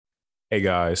Hey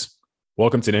guys,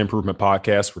 welcome to the Improvement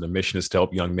Podcast, where the mission is to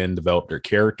help young men develop their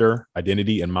character,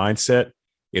 identity, and mindset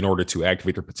in order to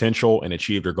activate their potential and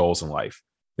achieve their goals in life.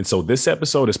 And so, this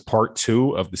episode is part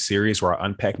two of the series where I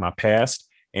unpack my past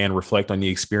and reflect on the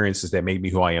experiences that made me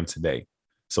who I am today.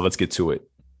 So, let's get to it.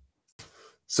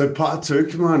 So part two,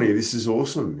 Kimani, this is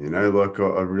awesome. I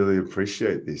really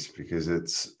appreciate this because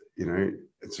it's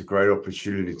a great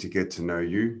opportunity to get to know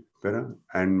you better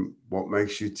and what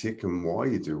makes you tick and why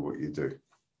you do what you do.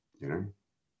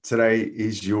 Today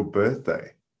is your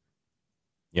birthday.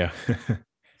 Yeah.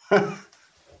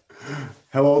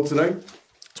 How old today?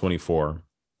 24.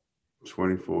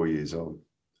 24 years old.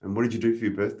 And what did you do for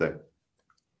your birthday?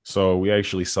 So we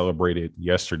actually celebrated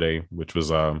yesterday, which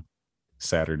was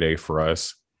Saturday for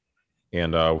us,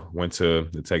 and went to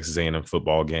the Texas A&M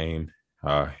football game,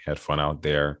 had fun out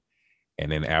there. And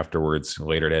then afterwards,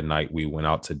 later that night, we went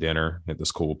out to dinner at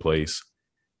this cool place.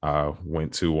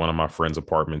 Went to one of my friends'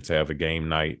 apartments to have a game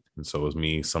night. And so it was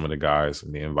me, some of the guys,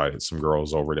 and they invited some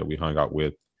girls over that we hung out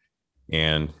with.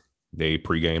 And they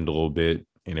pre-gamed a little bit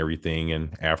and everything.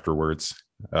 And afterwards,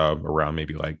 around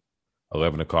maybe like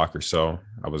 11 o'clock or so,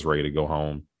 I was ready to go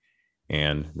home.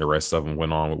 And the rest of them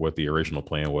went on with what the original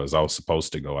plan was. I was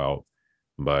supposed to go out,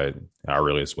 but I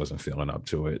really just wasn't feeling up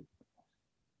to it.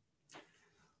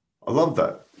 I love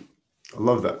that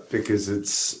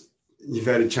because you've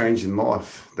had a change in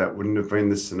life. That wouldn't have been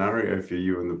the scenario for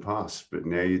you in the past, but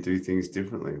now you do things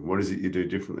differently. What is it you do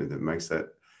differently that makes that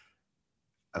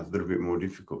a little bit more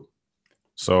difficult?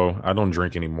 So I don't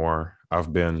drink anymore.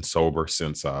 I've been sober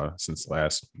since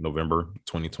last November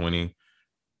 2020.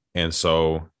 And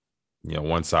so,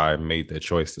 once I made that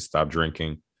choice to stop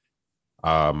drinking,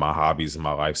 my hobbies and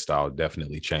my lifestyle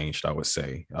definitely changed, I would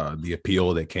say. The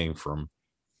appeal that came from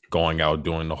going out,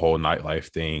 doing the whole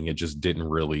nightlife thing, it didn't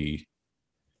really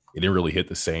hit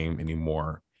the same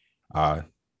anymore.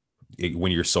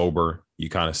 When you're sober, you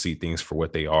kind of see things for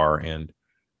what they are. And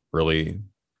really,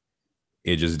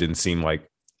 it just didn't seem like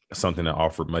something that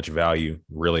offered much value.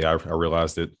 Really, I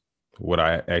realized that what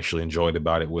I actually enjoyed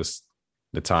about it was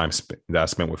the time that I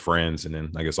spent with friends. And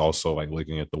then I guess also like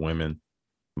looking at the women.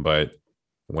 But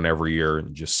whenever you're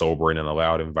just sober and in a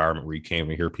loud environment where you can't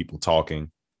even hear people talking,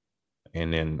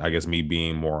 and then I guess me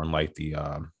being more on like the,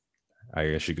 I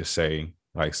guess you could say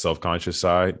like self-conscious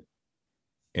side,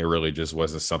 it really just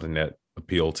wasn't something that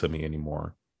appealed to me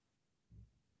anymore.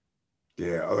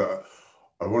 Yeah,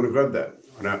 I want to grab that.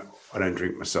 I don't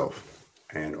drink myself.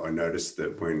 And I noticed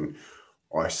that when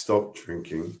I stopped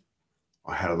drinking,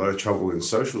 I had a lot of trouble in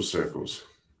social circles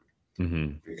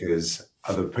because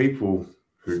other people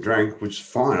who drank, which is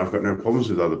fine. I've got no problems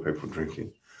with other people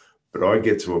drinking. But I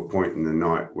get to a point in the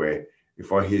night where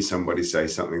if I hear somebody say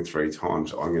something 3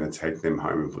 times, I'm going to take them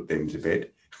home and put them to bed.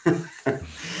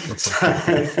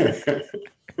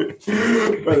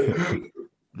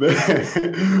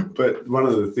 But one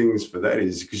of the things for that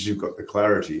is because you've got the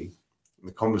clarity,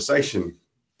 the conversation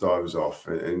dives off,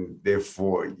 and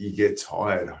therefore you get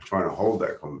tired trying to hold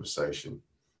that conversation.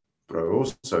 But I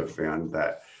also found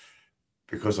that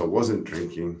because I wasn't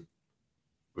drinking,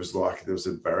 it was like there was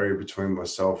a barrier between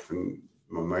myself and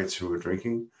my mates who were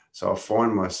drinking. So I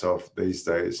find myself these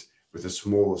days with a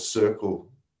smaller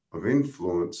circle of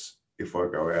influence if I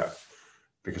go out,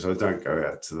 because I don't go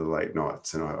out to the late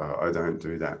nights and I don't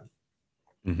do that.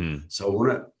 So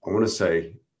I want to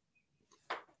say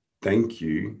thank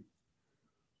you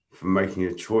for making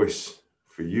a choice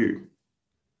for you.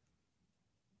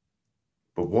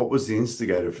 But what was the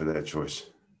instigator for that choice?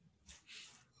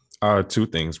 2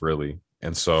 things really.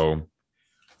 And so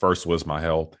first was my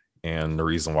health. And the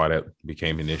reason why that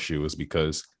became an issue is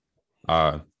because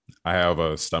I have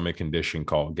a stomach condition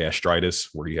called gastritis,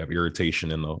 where you have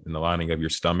irritation in the lining of your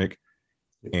stomach.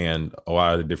 And a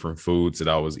lot of the different foods that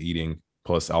I was eating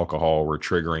plus alcohol were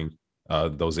triggering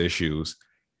those issues.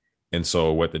 And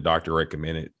so what the doctor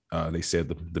recommended, they said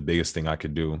the biggest thing I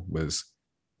could do was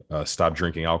stop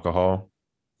drinking alcohol,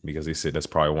 because they said that's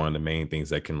probably one of the main things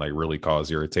that can like really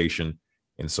cause irritation.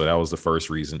 And so that was the first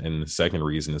reason. And the second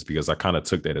reason is because I kind of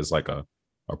took that as like a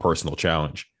personal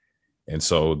challenge. And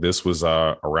so this was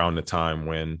around the time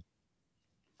when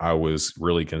I was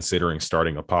really considering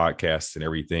starting a podcast and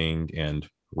everything, and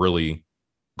really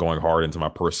going hard into my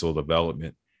personal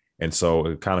development. And so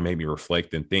it kind of made me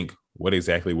reflect and think, what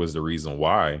exactly was the reason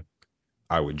why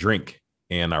I would drink?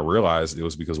 And I realized it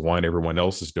was because, 1, everyone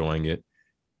else is doing it.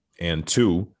 And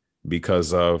 2,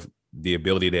 because of the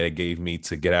ability that it gave me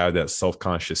to get out of that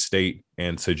self-conscious state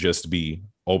and to just be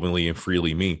openly and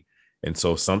freely me. And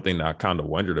so something that I kind of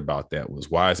wondered about that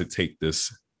was, why does it take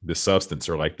this substance,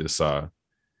 or like this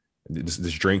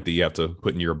drink that you have to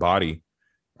put in your body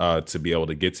to be able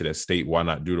to get to that state. Why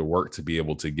not do the work to be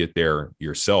able to get there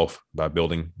yourself by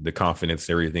building the confidence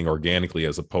and everything organically,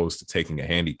 as opposed to taking a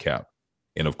handicap?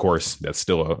 And of course, that's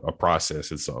still a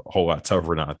process. It's a whole lot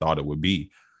tougher than I thought it would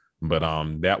be. But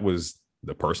that was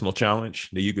the personal challenge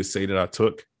that you could say that I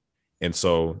took. And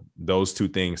so those two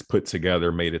things put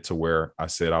together made it to where I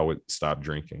said I would stop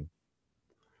drinking.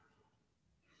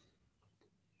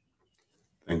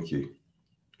 Thank you.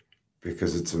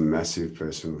 Because it's a massive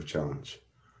personal challenge.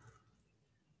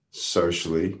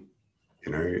 Socially,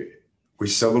 we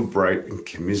celebrate and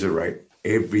commiserate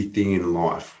everything in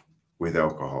life with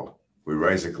alcohol. We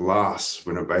raise a glass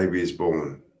when a baby is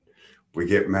born. We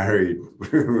get married,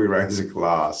 we raise a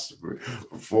glass.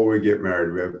 Before we get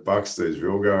married, we have Buxters. We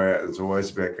all go out. It's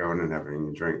always about going and having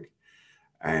a drink.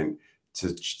 And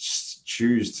to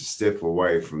choose to step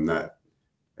away from that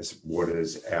as what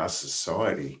is our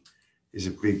society is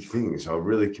a big thing. So I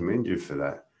really commend you for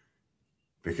that,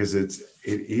 because it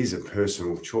is a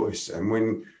personal choice. And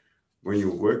when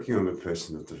you're working on the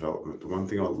personal development, the one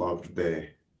thing I loved there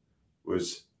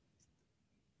was,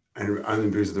 and only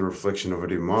because of the reflection of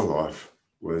it in my life,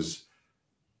 was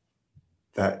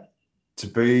that to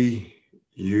be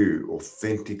you,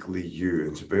 authentically you,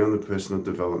 and to be on the personal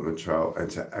development trail and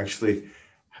to actually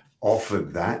offer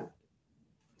that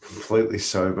completely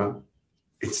sober,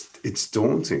 it's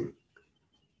daunting.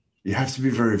 You have to be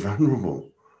very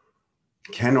vulnerable.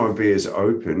 Can I be as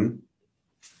open,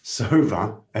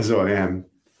 sober as I am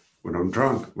when I'm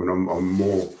drunk, when I'm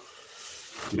more,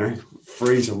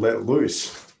 free to let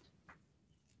loose?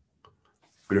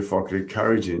 But if I could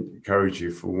encourage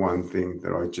you for one thing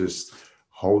that I just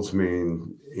holds me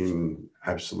in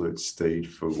absolute stead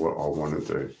for what I want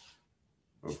to do.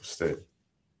 Instead,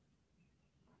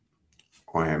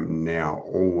 I am now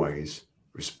always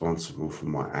responsible for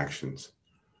my actions.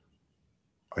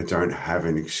 I don't have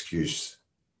an excuse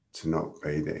to not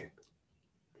be there.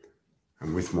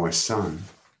 And with my son,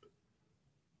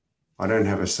 I don't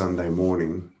have a Sunday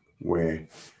morning where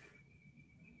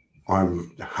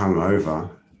I'm hungover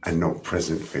and not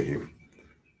present for him.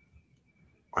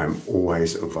 I'm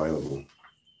always available.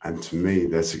 And to me,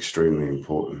 that's extremely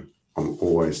important. I'm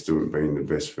always being the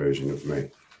best version of me.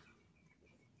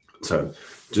 So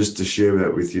just to share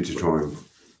that with you, to try and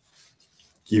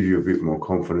give you a bit more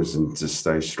confidence and to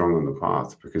stay strong on the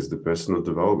path, because the personal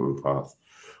development path,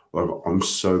 I'm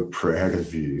so proud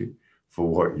of you for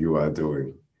what you are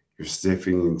doing. You're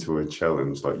stepping into a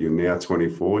challenge, like you're now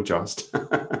 24 just,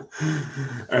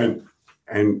 and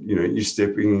you're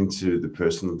stepping into the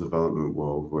personal development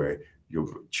world where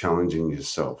you're challenging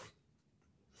yourself.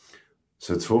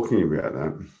 So talking about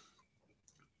that,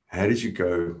 how did you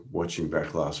go watching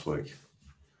back last week?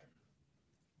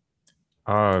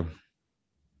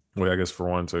 Well, I guess for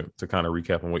one, to kind of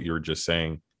recap on what you were just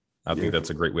saying, I think that's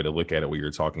a great way to look at it, what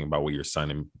you're talking about with your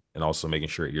son, and also making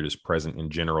sure you're just present in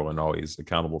general and always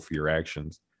accountable for your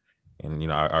actions.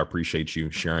 And, I appreciate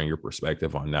you sharing your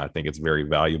perspective on that. I think it's very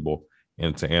valuable.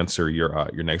 And to answer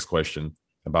your next question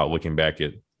about looking back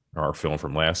at our film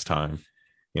from last time,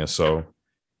 so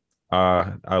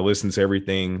I listened to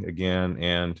everything again,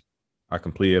 and I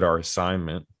completed our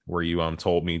assignment where you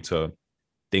told me to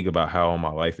think about how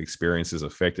my life experiences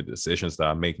affected decisions that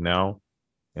I make now.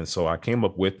 And so I came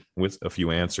up with a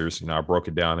few answers. I broke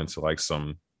it down into like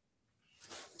some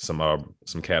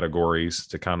categories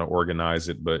to kind of organize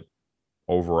it. But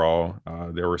overall,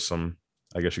 there were some,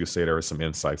 I guess you could say there were some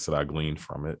insights that I gleaned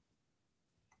from it.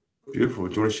 Beautiful.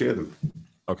 Do you want to share them?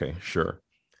 Okay, sure.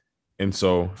 And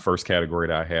so first category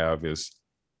that I have is,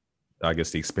 I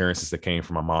guess, the experiences that came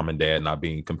from my mom and dad not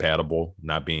being compatible,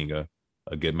 not being a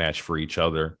good match for each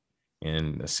other,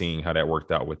 and seeing how that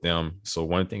worked out with them. So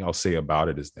one thing I'll say about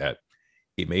it is that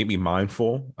it made me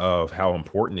mindful of how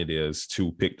important it is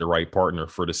to pick the right partner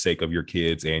for the sake of your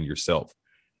kids and yourself.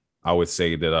 I would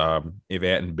say that if it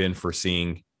hadn't been for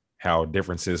seeing how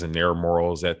differences in their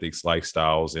morals, ethics,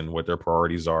 lifestyles, and what their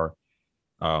priorities are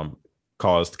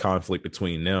caused conflict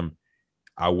between them,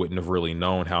 I wouldn't have really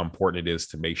known how important it is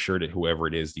to make sure that whoever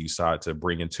it is you decide to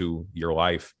bring into your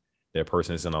life, that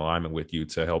person is in alignment with you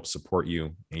to help support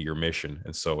you in your mission.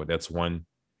 And so that's one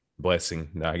blessing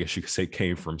that I guess you could say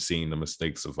came from seeing the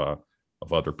mistakes of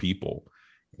other people.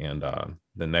 And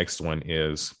the next one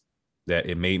is that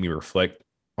it made me reflect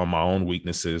on my own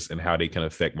weaknesses and how they can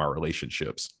affect my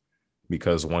relationships.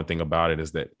 Because one thing about it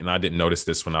is that, and I didn't notice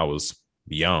this when I was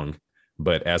young,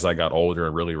 but as I got older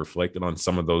and really reflected on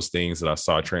some of those things that I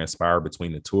saw transpire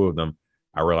between the two of them,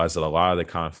 I realized that a lot of the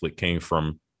conflict came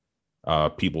from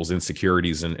people's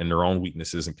insecurities and their own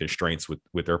weaknesses and constraints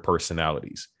with their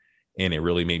personalities. And it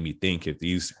really made me think if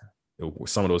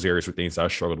some of those areas were things I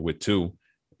struggled with too.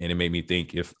 And it made me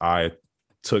think, if I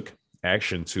took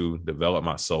action to develop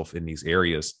myself in these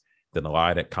areas, then a lot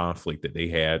of that conflict that they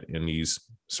had in these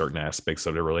certain aspects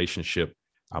of their relationship,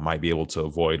 I might be able to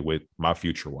avoid with my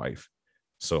future wife.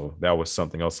 So that was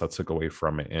something else I took away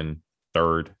from it. And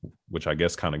third, which I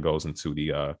guess kind of goes into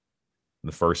the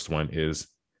first one, is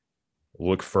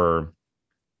look for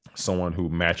someone who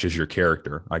matches your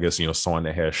character. I guess, someone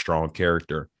that has strong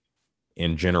character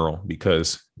in general,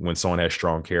 because when someone has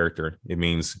strong character, it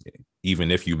means even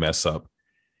if you mess up,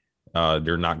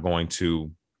 they're not going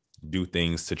to do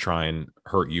things to try and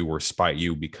hurt you or spite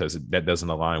you, because that doesn't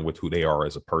align with who they are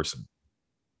as a person.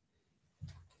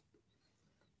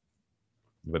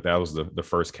 But that was the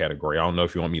first category. I don't know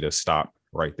if you want me to stop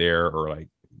right there or like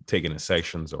take it in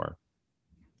sections, or.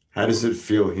 How does it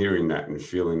feel hearing that and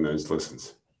feeling those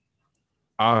lessons?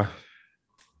 I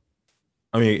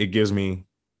mean, it gives me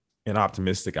an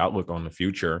optimistic outlook on the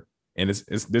future. And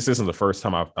this isn't the first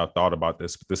time I've thought about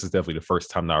this, but this is definitely the first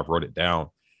time that I've wrote it down.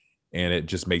 And it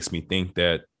just makes me think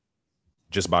that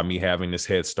just by me having this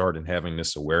head start and having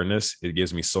this awareness, it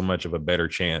gives me so much of a better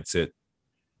chance at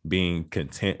being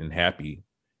content and happy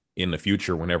in the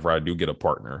future whenever I do get a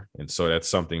partner. And so that's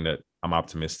something that I'm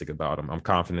optimistic about. I'm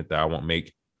confident that I won't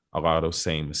make a lot of those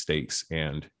same mistakes,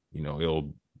 and,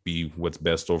 it'll be what's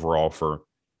best overall for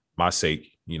my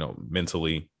sake,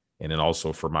 mentally, and then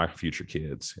also for my future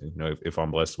kids, if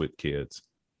I'm blessed with kids.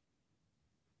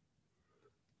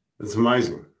 It's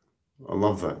amazing. I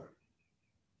love that.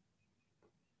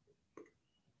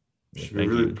 You should be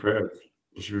really proud.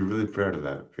 You should be really proud of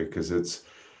that, because it's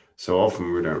so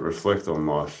often we don't reflect on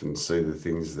life and see the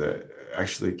things that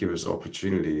actually give us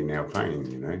opportunity in our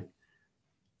pain,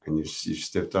 and you've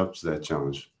stepped up to that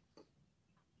challenge.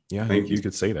 Yeah, thank you. You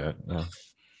could say that.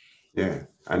 Yeah.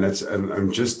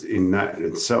 And just in that in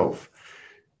itself,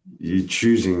 you're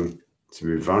choosing to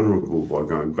be vulnerable by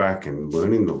going back and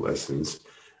learning the lessons.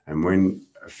 And when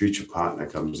a future partner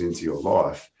comes into your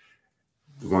life,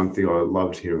 the one thing I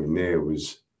loved hearing there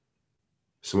was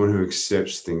someone who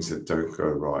accepts things that don't go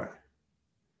right.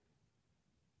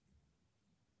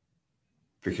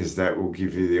 Because that will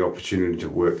give you the opportunity to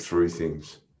work through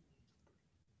things.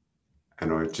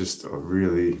 And I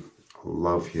really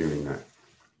love hearing that,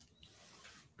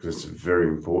 because it's a very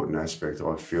important aspect,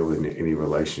 I feel, in any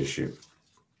relationship.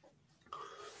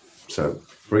 So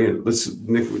brilliant. Let's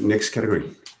next category.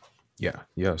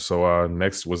 Yeah. So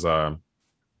next was the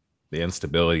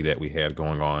instability that we had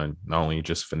going on, not only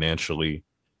just financially,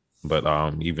 but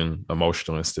even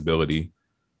emotional instability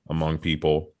among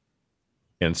people.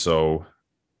 And so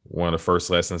one of the first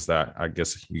lessons that I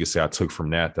guess you could say I took from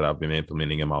that I've been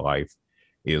implementing in my life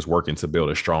is working to build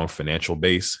a strong financial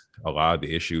base. A lot of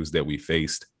the issues that we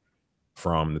faced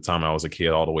from the time I was a kid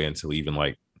all the way until even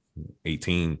like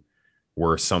 18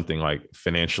 were something like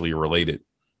financially related.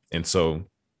 And so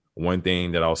one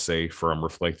thing that I'll say from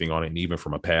reflecting on it, and even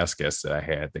from a past guest that I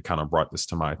had that kind of brought this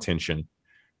to my attention,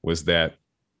 was that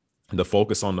the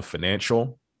focus on the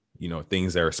financial,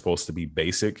 things that are supposed to be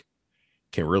basic,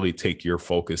 can really take your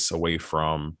focus away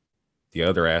from the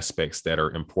other aspects that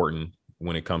are important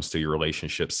when it comes to your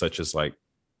relationships, such as like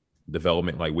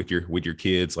development, like with your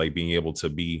kids, like being able to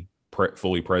be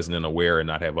fully present and aware and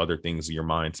not have other things in your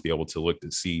mind, to be able to look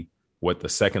to see what the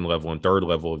second level and third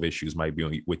level of issues might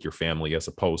be with your family, as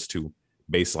opposed to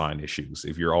baseline issues.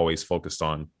 If you're always focused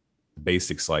on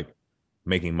basics like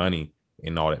making money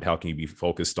and all that, how can you be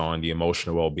focused on the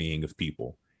emotional well-being of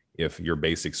people if your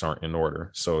basics aren't in order?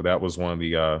 So that was one of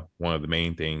the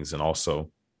main things. And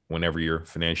also, whenever you're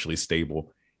financially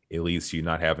stable, it leads to you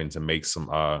not having to make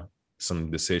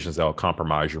some decisions that will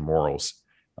compromise your morals,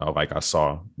 like I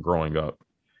saw growing up.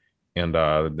 And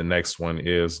the next one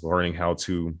is learning how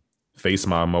to face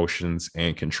my emotions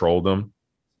and control them.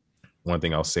 One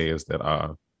thing I'll say is that,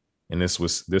 and this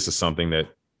is something that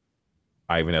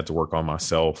I even had to work on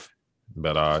myself,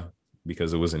 but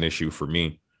because it was an issue for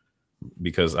me,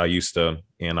 because I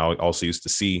also used to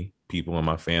see people in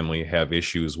my family have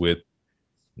issues with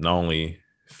not only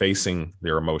facing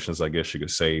their emotions, I guess you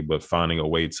could say, but finding a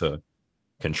way to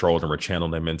control them or channel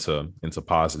them into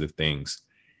positive things.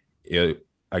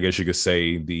 I guess you could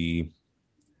say the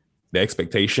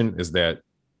expectation was that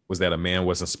a man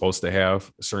wasn't supposed to have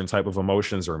a certain type of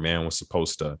emotions, or a man was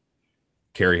supposed to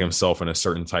carry himself in a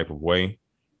certain type of way.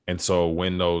 And so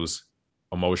when those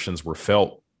emotions were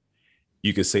felt,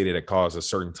 you could say that it caused a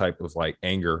certain type of like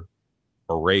anger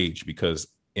or rage, because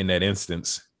in that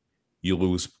instance,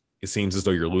 it seems as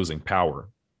though you're losing power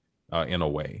in a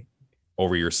way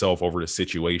over yourself, over the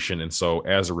situation. And so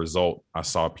as a result, I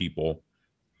saw people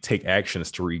take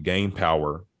actions to regain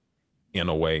power in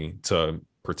a way to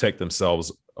protect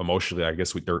themselves emotionally, I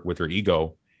guess, with their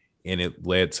ego. And it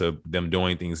led to them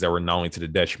doing things that were not only to the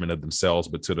detriment of themselves,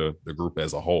 but to the group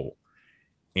as a whole.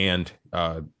 And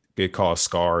it caused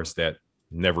scars that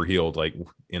never healed, like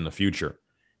in the future.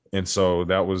 And so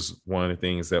that was one of the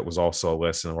things that was also a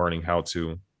lesson, learning how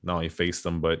to not only face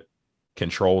them, but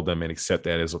control them and accept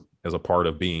that as a part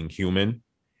of being human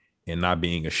and not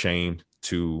being ashamed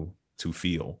to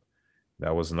feel.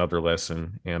 That was another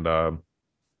lesson. And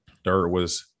third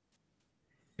was,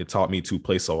 it taught me to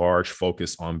place a large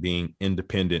focus on being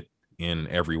independent in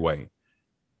every way.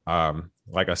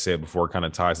 Like I said before, it kind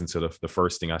of ties into the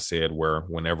first thing I said, where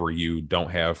whenever you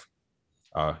don't have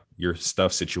your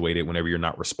stuff situated, whenever you're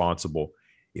not responsible,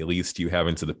 it leads to you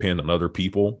having to depend on other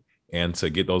people. And to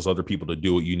get those other people to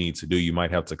do what you need to do, you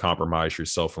might have to compromise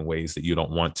yourself in ways that you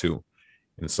don't want to.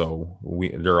 And so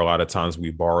there are a lot of times we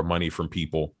borrow money from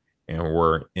people and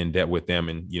we're in debt with them.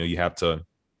 And, you have to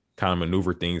kind of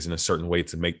maneuver things in a certain way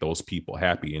to make those people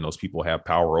happy. And those people have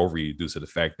power over you due to the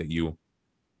fact that you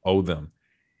owe them.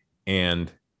 And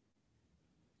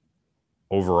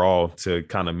overall, to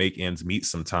kind of make ends meet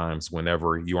sometimes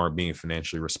whenever you aren't being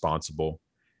financially responsible,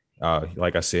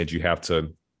 like I said, you have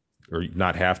to, or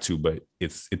not have to, but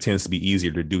it tends to be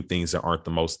easier to do things that aren't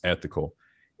the most ethical.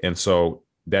 And so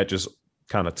that just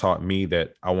kind of taught me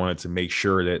that I wanted to make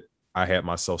sure that I had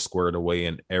myself squared away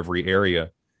in every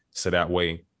area, so that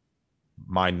way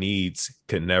my needs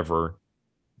would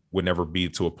never be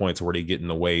to a point to where they get in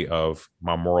the way of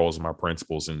my morals, my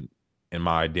principles, and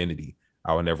my identity.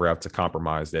 I would never have to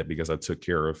compromise that because I took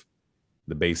care of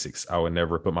the basics. I would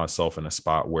never put myself in a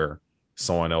spot where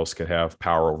someone else could have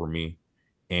power over me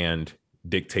and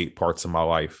dictate parts of my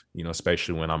life,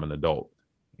 especially when I'm an adult.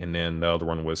 And then the other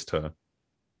one was to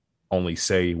only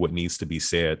say what needs to be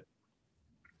said.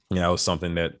 It was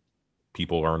something that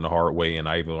people learn the hard way, and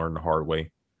I even learned the hard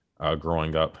way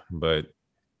growing up. But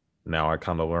now I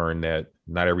kind of learned that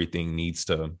not everything needs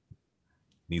to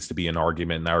be an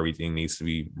argument. Not everything needs to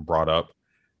be brought up.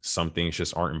 Some things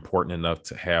just aren't important enough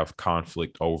to have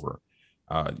conflict over,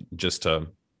 just to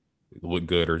look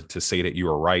good or to say that you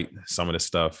were right. Some of the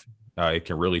stuff, it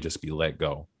can really just be let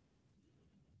go.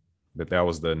 But that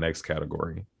was the next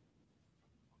category.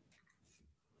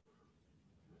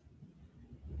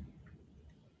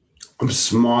 I'm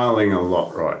smiling a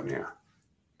lot right now.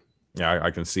 Yeah, I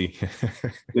can see.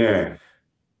 Yeah.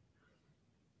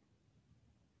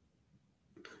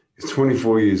 You're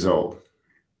 24 years old.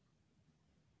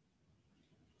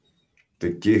 The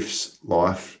gifts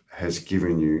life has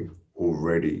given you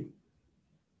already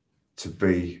to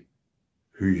be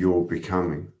who you're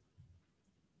becoming.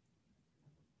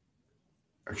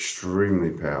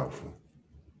 Extremely powerful.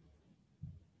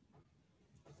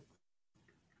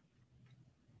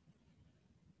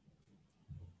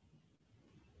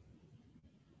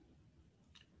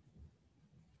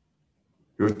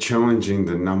 You're challenging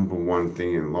the number one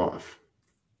thing in life.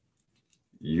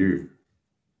 You're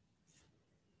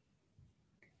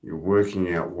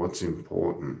working out what's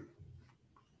important.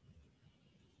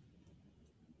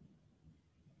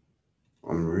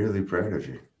 I'm really proud of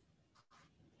you.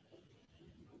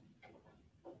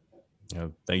 Yeah,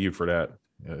 thank you for that.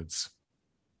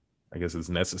 I guess it's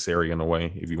necessary in a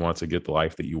way if you want to get the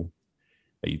life that you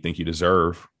think you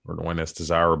deserve, or the one that's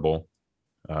desirable.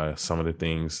 Some of the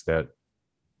things that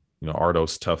are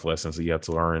those tough lessons that you have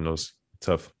to learn, those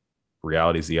tough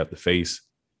realities that you have to face.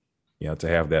 You have to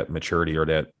have that maturity, or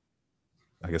that,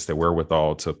 I guess, that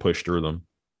wherewithal to push through them.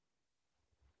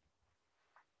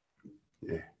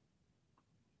 Yeah.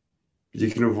 You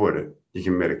can avoid it. You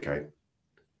can medicate,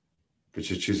 but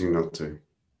you're choosing not to.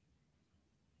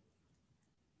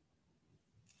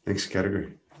 Next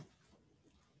category.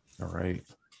 All right.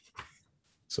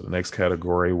 So the next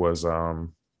category was, and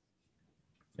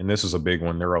this was a big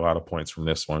one. There are a lot of points from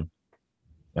this one,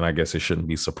 and I guess it shouldn't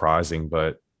be surprising,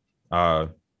 but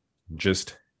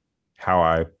just how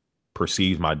I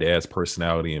perceive my dad's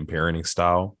personality and parenting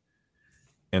style.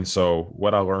 And so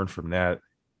what I learned from that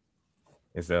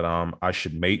is that I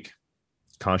should make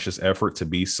conscious effort to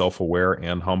be self-aware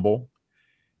and humble.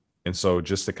 And so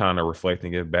just to kind of reflect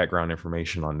and give background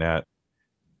information on that,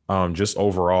 just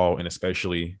overall, and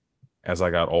especially as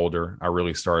I got older, I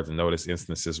really started to notice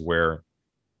instances where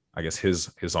I guess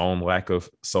his own lack of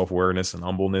self-awareness and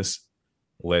humbleness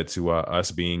led to us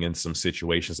being in some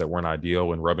situations that weren't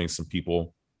ideal and rubbing some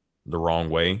people the wrong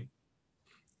way.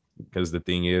 Because the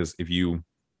thing is, if you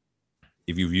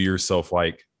view yourself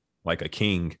like a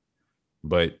king,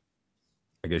 but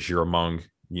I guess you're among,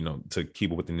 to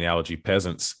keep it with the analogy,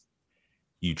 peasants,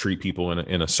 you treat people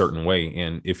in a certain way.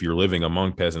 And if you're living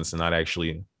among peasants and not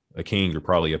actually a king, you're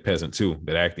probably a peasant too.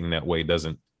 But acting that way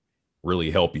doesn't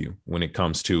really help you when it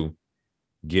comes to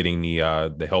getting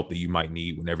the help that you might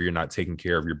need whenever you're not taking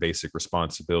care of your basic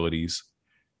responsibilities,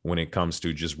 when it comes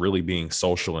to just really being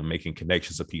social and making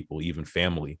connections with people, even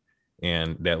family.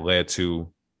 And that led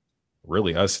to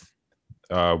really us.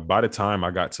 By the time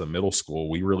I got to middle school,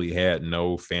 we really had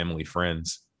no family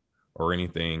friends or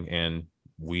anything. And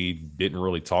we didn't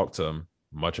really talk to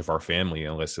much of our family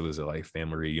unless it was at like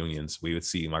family reunions. We would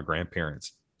see my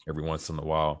grandparents every once in a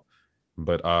while.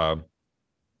 But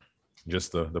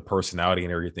just the personality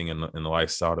and everything in the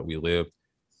lifestyle that we lived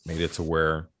made it to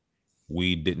where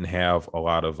we didn't have a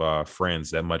lot of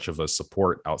friends, that much of a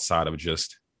support outside of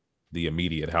just the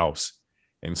immediate house.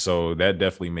 And so that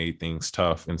definitely made things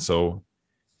tough. And so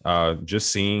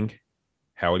just seeing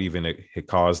how it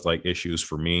caused like issues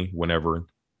for me whenever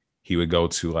he would go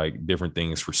to like different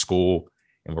things for school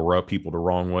and would rub people the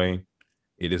wrong way,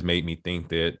 it just made me think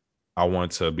that I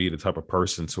want to be the type of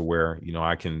person to where,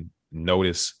 I can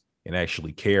notice and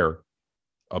actually care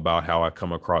about how I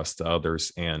come across to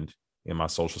others and in my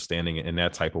social standing in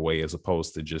that type of way, as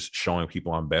opposed to just showing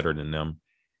people I'm better than them.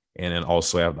 And then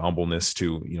also have the humbleness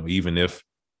to, even if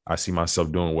I see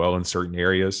myself doing well in certain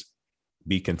areas,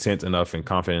 be content enough and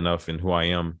confident enough in who I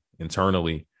am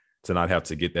internally to not have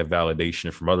to get that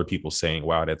validation from other people saying,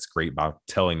 wow, that's great, by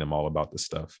telling them all about the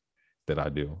stuff that I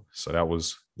do. So that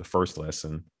was the first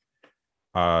lesson.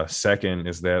 Second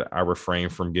is that I refrain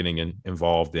from getting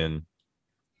involved in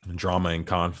drama and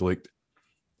conflict.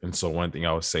 And so one thing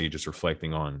I would say, just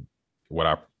reflecting on what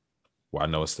I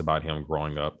noticed about him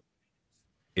growing up,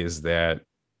 is that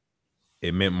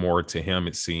it meant more to him,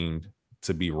 it seemed,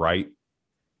 to be right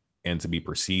and to be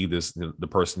perceived as the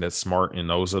person that's smart and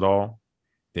knows it all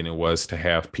than it was to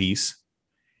have peace.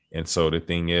 And so the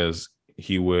thing is,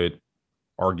 he would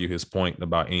argue his point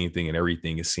about anything and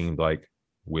everything, it seemed like,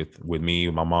 with me,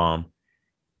 my mom,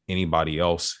 anybody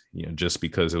else, just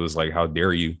because it was like, how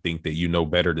dare you think that you know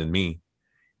better than me?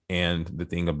 And the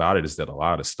thing about it is that a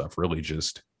lot of stuff really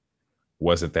just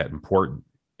wasn't that important.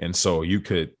 And so you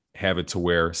could have it to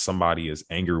where somebody is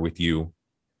angry with you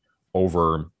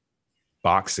over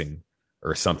boxing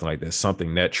or something like that,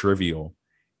 something that trivial.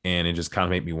 And it just kind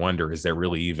of made me wonder, is that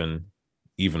really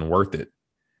even worth it?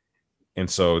 And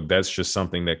so that's just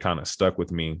something that kind of stuck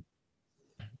with me,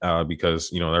 because,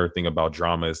 the other thing about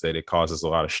drama is that it causes a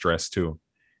lot of stress too.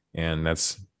 And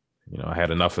that's, I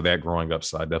had enough of that growing up.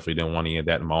 So I definitely didn't want any of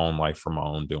that in my own life for my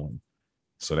own doing.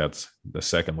 So that's the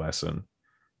second lesson.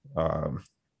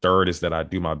 Third is that I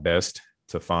do my best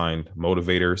to find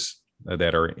motivators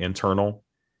that are internal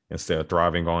instead of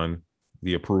thriving on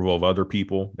the approval of other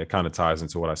people. That kind of ties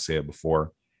into what I said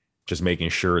before, just making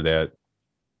sure that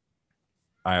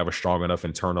I have a strong enough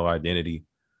internal identity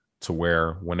to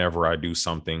where whenever I do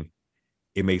something,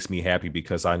 it makes me happy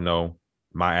because I know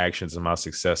my actions and my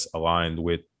success aligned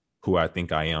with who I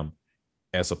think I am,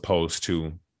 as opposed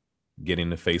to getting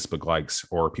the Facebook likes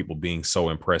or people being so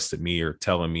impressed at me or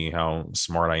telling me how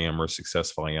smart I am or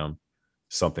successful I am,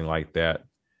 something like that.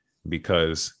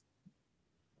 Because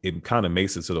it kind of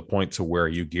makes it to the point to where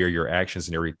you gear your actions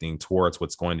and everything towards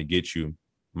what's going to get you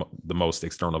the most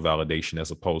external validation,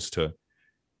 as opposed to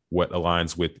what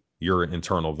aligns with your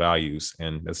internal values.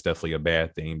 And that's definitely a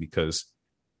bad thing, because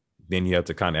then you have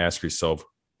to kind of ask yourself,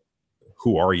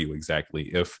 who are you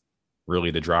exactly, if really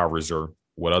the drivers are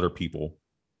what other people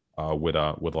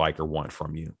would like or want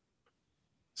from you.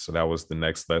 So that was the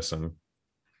next lesson.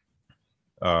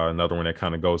 Another one that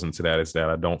kind of goes into that is that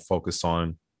I don't focus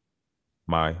on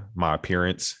my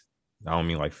appearance. I don't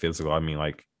mean like physical. I mean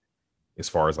like as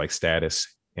far as like status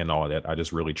and all that. I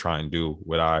just really try and do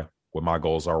what my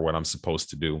goals are, what I'm supposed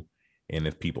to do. And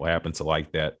if people happen to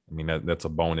like that, I mean, that's a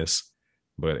bonus.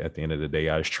 But at the end of the day,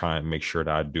 I just try and make sure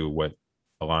that I do what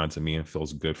aligns to me and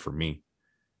feels good for me.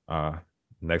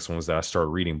 Next one was that I started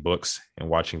reading books and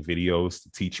watching videos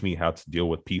to teach me how to deal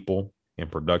with people in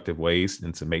productive ways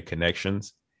and to make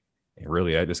connections. And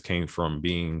really, that just came from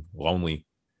being lonely,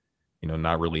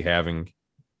 not really having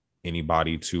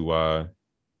anybody to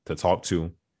talk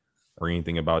to or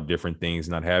anything about different things,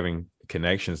 not having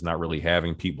connections, not really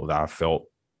having people that I felt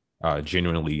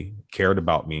genuinely cared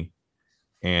about me.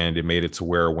 And it made it to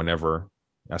where whenever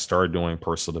I started doing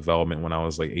personal development when I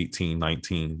was like 18,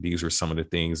 19, these were some of the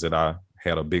things that I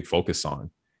had a big focus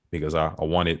on, because I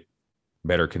wanted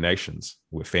better connections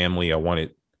with family. I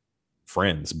wanted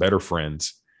friends, better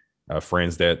friends,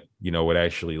 friends that, would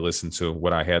actually listen to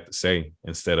what I had to say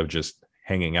instead of just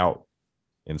hanging out.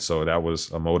 And so that was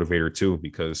a motivator too,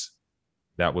 because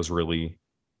that was really,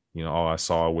 all I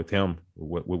saw with him,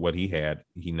 with what he had.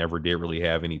 He never did really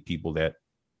have any people that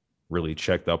really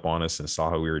checked up on us and saw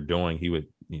how we were doing, he would,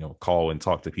 call and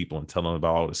talk to people and tell them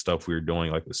about all the stuff we were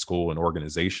doing, like with school and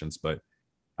organizations. But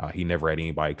he never had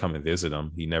anybody come and visit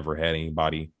him. He never had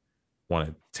anybody want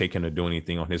to take him to do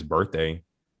anything on his birthday.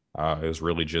 It was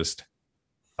really just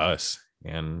us.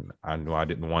 And I knew I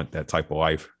didn't want that type of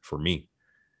life for me.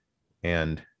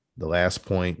 And the last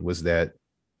point was that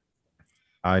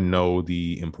I know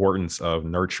the importance of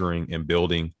nurturing and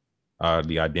building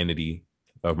the identity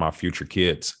of my future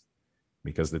kids.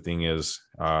 Because the thing is,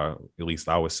 at least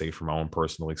I would say from my own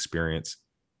personal experience,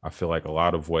 I feel like a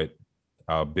lot of what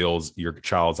builds your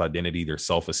child's identity, their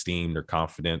self-esteem, their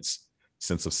confidence,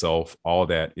 sense of self, all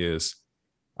that is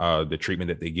the treatment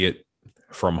that they get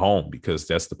from home, because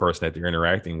that's the person that they're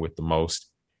interacting with the most.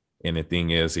 And the thing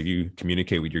is, if you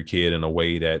communicate with your kid in a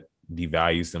way that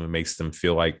devalues them and makes them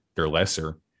feel like they're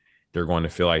lesser, they're going to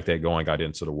feel like that going out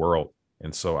into the world.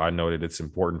 And so I know that it's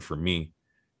important for me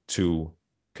to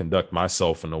conduct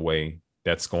myself in a way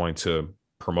that's going to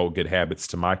promote good habits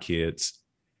to my kids,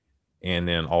 and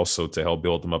then also to help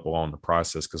build them up along the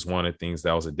process. Because one of the things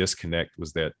that was a disconnect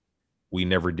was that we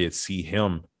never did see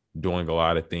him doing a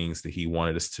lot of things that he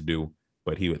wanted us to do,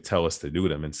 but he would tell us to do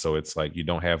them. And so it's like, you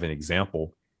don't have an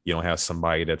example. You don't have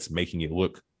somebody that's making it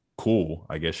look cool,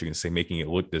 I guess you can say, making it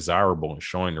look desirable and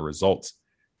showing the results,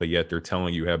 but yet they're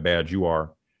telling you how bad you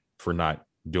are for not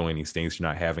doing these things. You're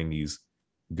not having these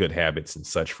good habits and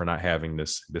such, for not having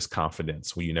this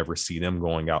confidence, when you never see them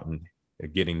going out and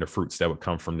getting the fruits that would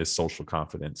come from this social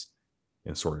confidence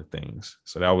and sort of things.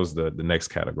 So that was the next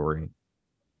category.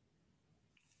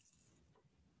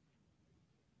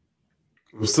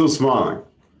 I'm still smiling.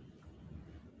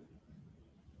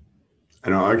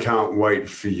 And I can't wait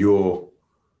for your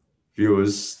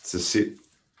viewers to sit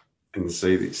and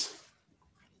see this.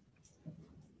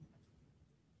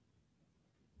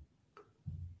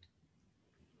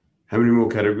 How many more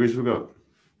categories we got?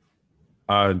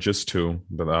 Just two,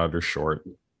 but they're short.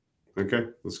 Okay,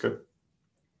 let's go.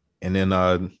 And then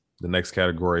the next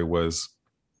category was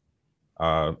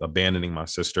abandoning my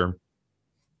sister.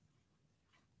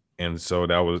 And so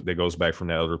that goes back from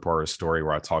that other part of the story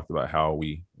where I talked about how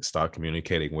we stopped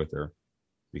communicating with her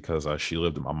because she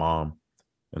lived with my mom.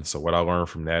 And so what I learned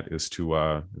from that is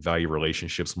to value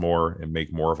relationships more and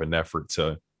make more of an effort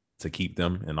to keep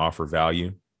them and offer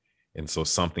value. And so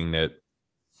something that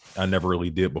I never really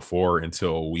did before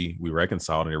until we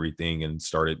reconciled and everything and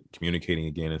started communicating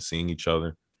again and seeing each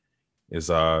other is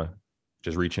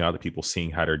just reaching out to people,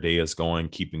 seeing how their day is going,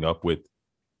 keeping up with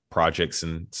projects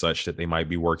and such that they might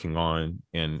be working on,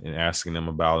 and asking them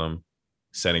about them,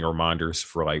 setting reminders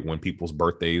for like when people's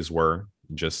birthdays were,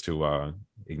 just to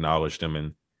acknowledge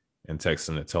them and text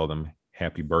them to tell them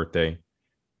happy birthday.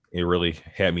 It really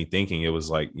had me thinking. It was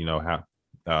like,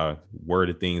 how where are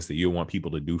the things that you want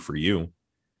people to do for you?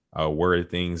 Where are the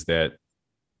things that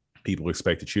people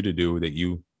expected you to do that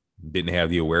you didn't have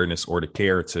the awareness or the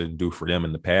care to do for them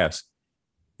in the past?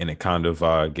 And it kind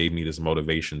of gave me this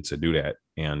motivation to do that.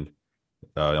 And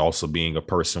also being a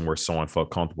person where someone felt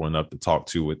comfortable enough to talk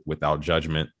to without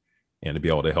judgment, and to be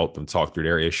able to help them talk through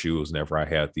their issues whenever I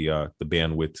had the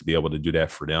bandwidth to be able to do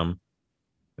that for them.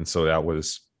 And so that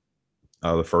was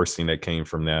the first thing that came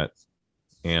from that.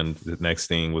 And the next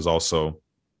thing was also,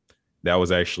 that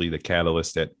was actually the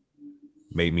catalyst that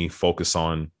made me focus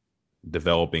on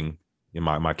developing in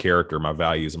my character, my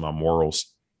values, and my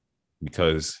morals,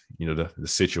 because, the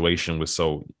situation was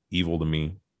so evil to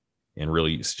me, and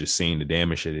really just seeing the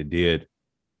damage that it did,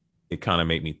 it kind of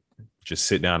made me just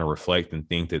sit down and reflect and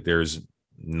think that there's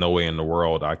no way in the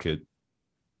world I could,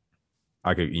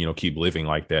 keep living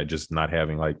like that, just not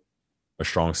having like a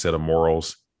strong set of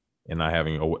morals and not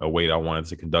having a way that I wanted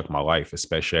to conduct my life,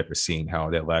 especially after seeing how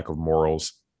that lack of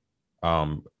morals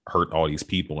hurt all these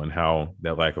people, and how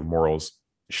that lack of morals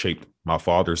shaped my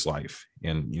father's life,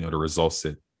 and, the results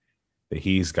that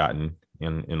he's gotten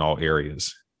in all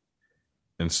areas.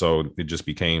 And so it just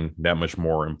became that much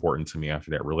more important to me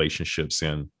after that, relationships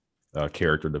and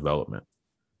character development.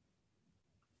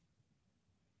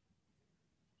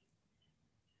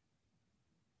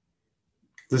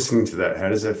 Listening to that, how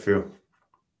does that feel?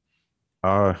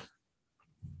 I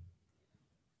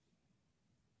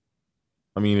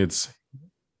mean, it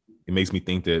makes me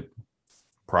think that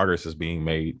progress is being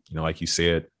made. Like you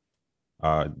said,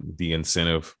 the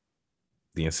incentive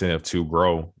to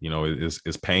grow,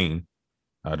 is pain.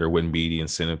 There wouldn't be the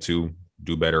incentive to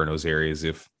do better in those areas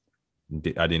if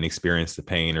I didn't experience the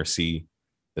pain or see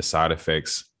the side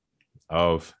effects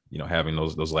of, having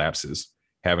those lapses,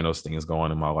 having those things go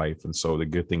on in my life. And so the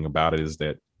good thing about it is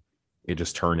that it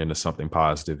just turned into something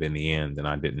positive in the end, and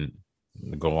I didn't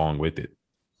go along with it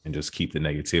and just keep the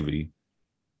negativity.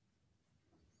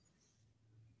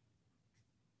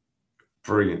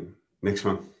 Brilliant. Next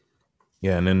one.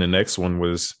 Yeah. And then the next one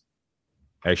was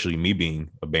actually me being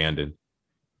abandoned.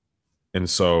 And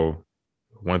so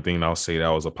one thing I'll say that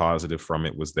was a positive from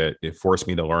it was that it forced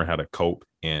me to learn how to cope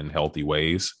in healthy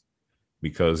ways,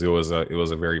 because it was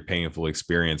a very painful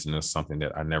experience, and it's something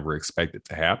that I never expected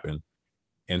to happen.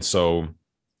 And so,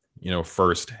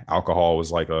 first alcohol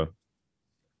was like a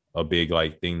big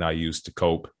like thing that I used to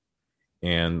cope.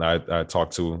 And I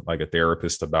talked to like a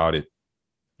therapist about it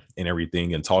and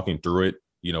everything, and talking through it,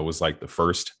 was like the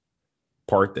first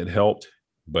part that helped.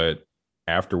 But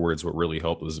afterwards, what really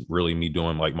helped was really me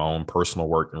doing like my own personal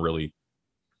work and really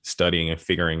studying and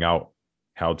figuring out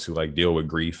how to like deal with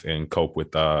grief and cope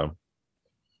with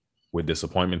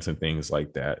disappointments and things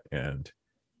like that. And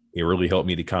it really helped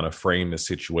me to kind of frame the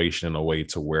situation in a way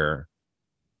to where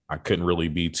I couldn't really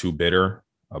be too bitter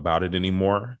about it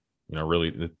anymore.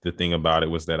 Really the thing about it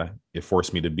was that it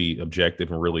forced me to be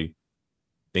objective and really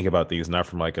think about things not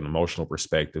from like an emotional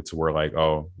perspective to where like,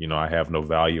 oh, I have no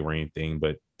value or anything,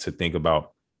 but to think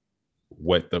about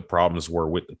what the problems were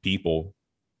with the people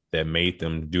that made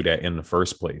them do that in the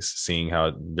first place, seeing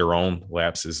how their own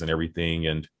lapses and everything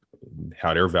and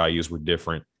how their values were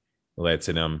different led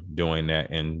to them doing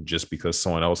that. And just because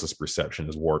someone else's perception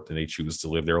is warped and they choose to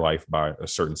live their life by a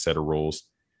certain set of rules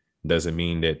doesn't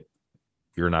mean that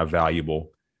you're not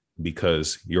valuable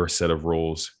because your set of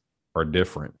rules are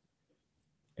different.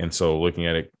 And so looking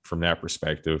at it from that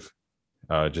perspective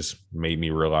just made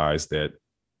me realize that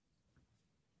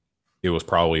it was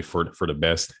probably for the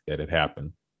best that it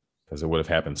happened, because it would have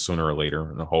happened sooner or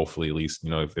later. And hopefully, at least,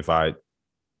 if I,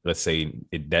 let's say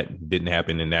that didn't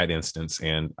happen in that instance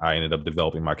and I ended up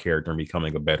developing my character and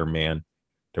becoming a better man,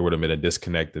 there would have been a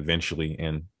disconnect eventually.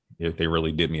 And if they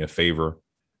really did me a favor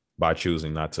by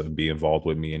choosing not to be involved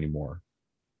with me anymore.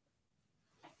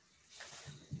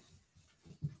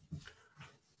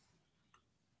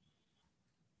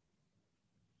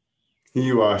 Here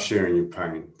you are sharing your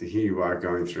pain. Here you are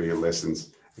going through your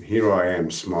lessons. And here I am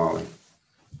smiling.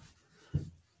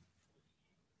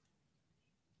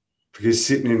 Because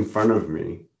sitting in front of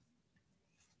me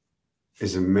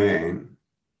is a man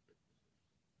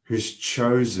who's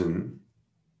chosen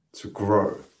to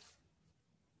grow.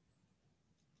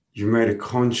 You made a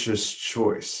conscious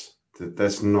choice that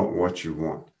that's not what you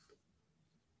want.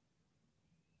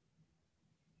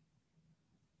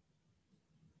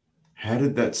 How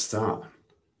did that start?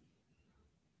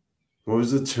 What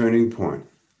was the turning point?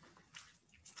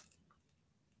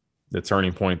 The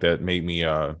turning point that made me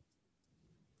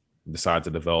decide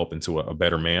to develop into a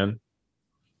better man?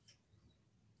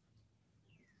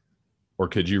 Or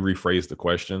could you rephrase the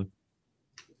question?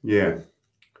 Yeah.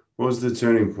 What was the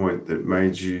turning point that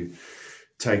made you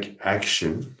take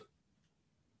action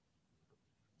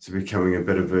to becoming a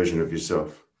better version of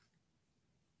yourself?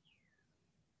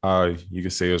 You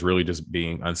could say it was really just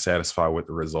being unsatisfied with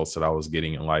the results that I was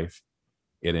getting in life.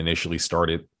 It initially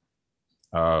started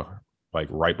like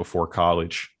right before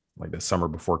college, like the summer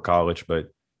before college,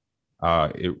 but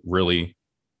it really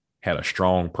had a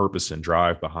strong purpose and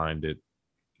drive behind it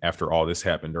after all this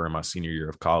happened during my senior year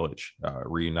of college,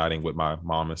 reuniting with my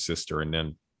mom and sister, and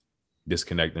then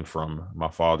disconnecting from my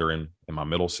father and my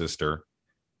middle sister.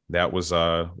 That was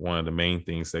one of the main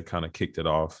things that kind of kicked it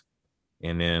off.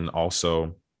 And then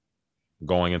also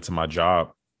going into my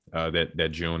job that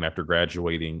June after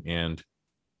graduating, and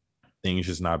things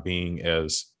just not being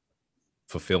as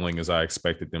fulfilling as I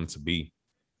expected them to be.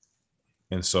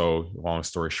 And so, long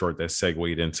story short, that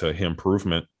segued into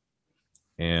improvement.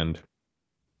 And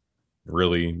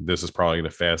really, this is probably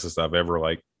the fastest I've ever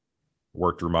like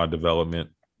worked through my development,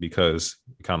 because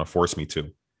it kind of forced me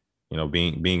to,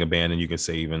 being abandoned, you can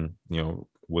say, even,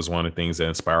 was one of the things that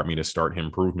inspired me to start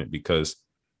improvement, because,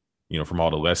 from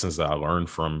all the lessons that I learned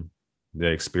from the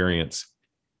experience,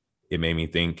 it made me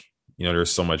think,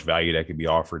 there's so much value that could be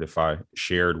offered if I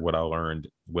shared what I learned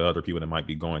with other people that might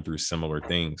be going through similar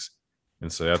things.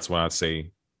 And so that's why I'd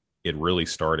say it really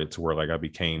started to where like I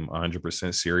became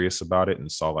 100% serious about it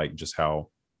and saw like just how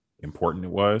important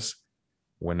it was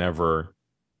whenever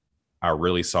I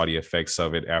really saw the effects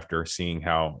of it, after seeing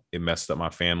how it messed up my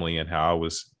family and how I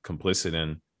was complicit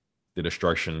in the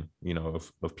destruction,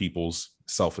 of people's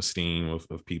self-esteem,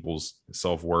 of people's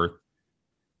self-worth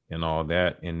and all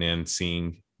that. And then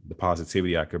seeing the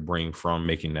positivity I could bring from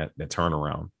making that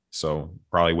turnaround. So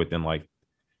probably within like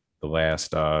the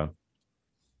last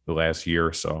year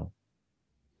or so.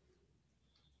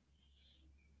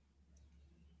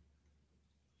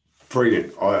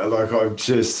 Brilliant.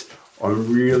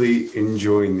 I'm really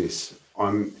enjoying this.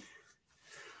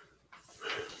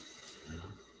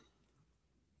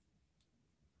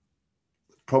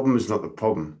 Problem is not the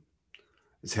problem.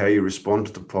 It's how you respond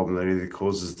to the problem that either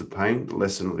causes the pain, the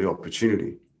lesson, or the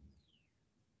opportunity.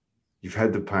 You've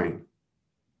had the pain.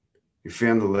 You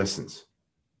found the lessons.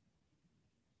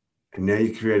 And now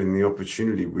you're creating the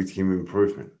opportunity with human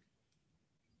improvement.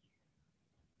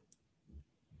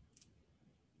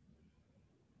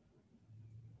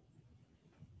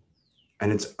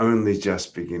 And it's only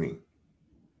just beginning.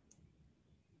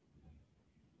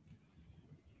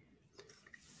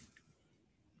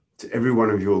 To every one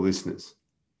of your listeners,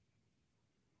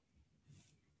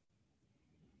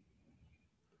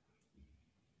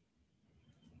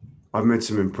 I've met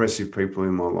some impressive people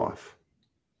in my life.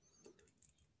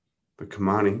 But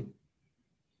Kimani,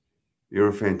 you're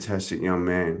a fantastic young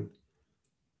man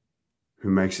who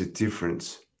makes a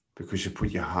difference because you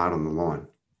put your heart on the line.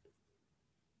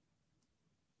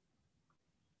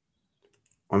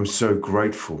 I'm so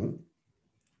grateful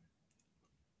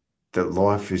that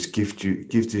life has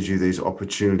gifted you these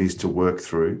opportunities to work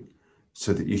through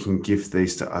so that you can gift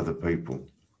these to other people.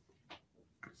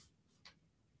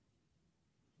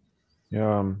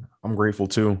 Yeah, I'm grateful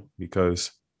too,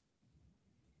 because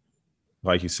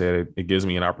like you said, it gives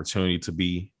me an opportunity to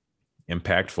be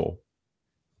impactful.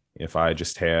 If I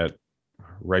just had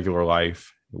regular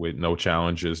life with no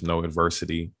challenges, no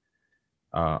adversity,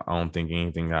 I don't think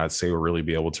anything I'd say would really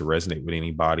be able to resonate with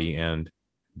anybody and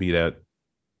be that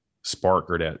spark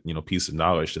or that, piece of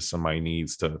knowledge that somebody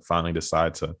needs to finally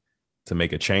decide to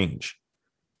make a change.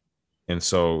 And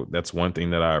so that's one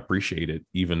thing that I appreciated,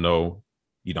 even though,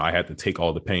 I had to take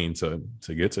all the pain to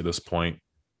get to this point.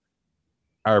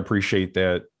 I appreciate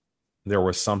that there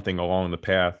was something along the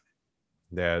path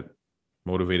that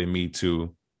motivated me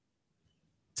to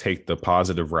take the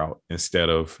positive route instead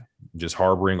of just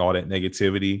harboring all that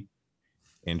negativity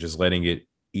and just letting it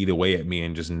eat away at me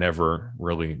and just never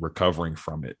really recovering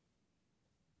from it.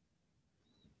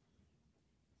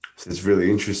 So it's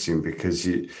really interesting because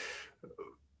in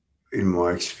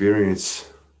my experience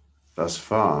thus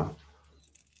far,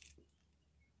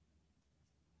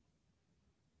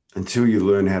 until you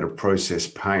learn how to process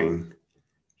pain,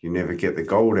 you never get the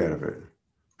gold out of it.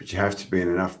 But you have to be in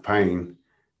enough pain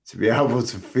to be able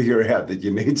to figure out that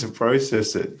you need to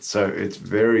process it. So it's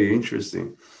very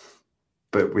interesting.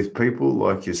 But with people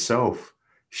like yourself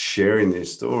sharing their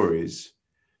stories,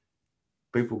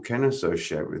 people can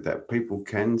associate with that. People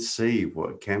can see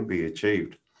what can be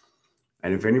achieved.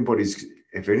 And if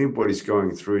anybody's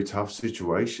going through tough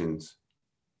situations,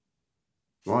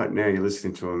 right now you're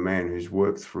listening to a man who's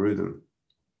worked through them.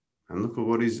 And look at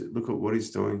what he's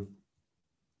doing.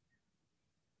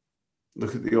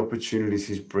 Look at the opportunities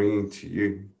he's bringing to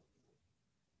you.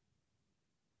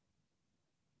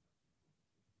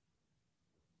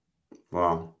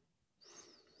 Wow.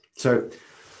 So,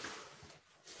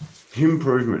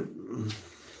 improvement.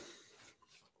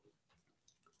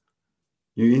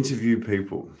 You interview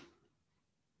people.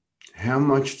 How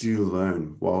much do you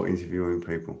learn while interviewing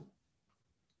people?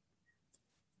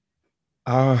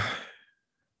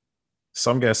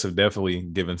 Some guests have definitely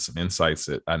given some insights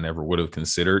that I never would have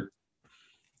considered.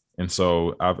 And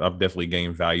so I've definitely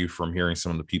gained value from hearing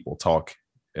some of the people talk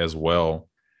as well.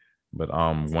 But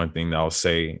one thing that I'll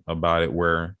say about it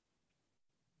where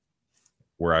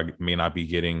I may not be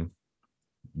getting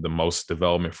the most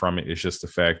development from it is just the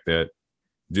fact that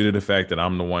due to the fact that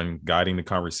I'm the one guiding the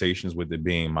conversations with it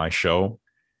being my show,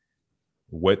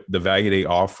 what the value they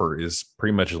offer is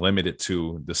pretty much limited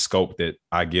to the scope that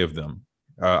I give them.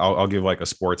 I'll give like a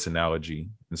sports analogy.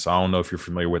 And so I don't know if you're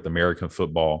familiar with American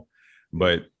football,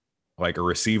 but like a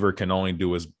receiver can only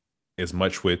do as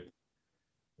much with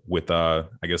I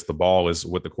guess the ball is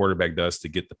what the quarterback does to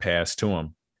get the pass to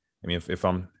him. I mean, if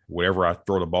I'm wherever I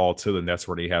throw the ball to them, that's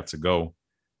where they have to go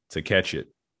to catch it.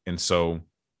 And so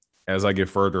as I get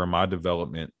further in my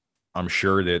development, I'm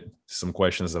sure that some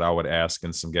questions that I would ask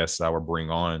and some guests that I would bring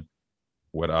on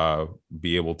would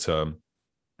be able to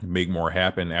make more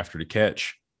happen after the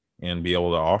catch and be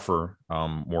able to offer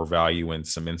more value and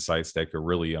some insights that could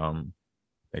really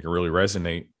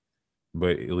resonate.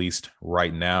 But at least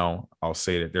right now, I'll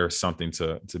say that there's something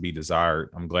to be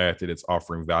desired. I'm glad that it's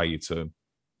offering value to,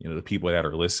 the people that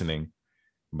are listening.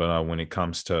 But when it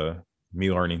comes to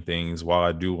me learning things, while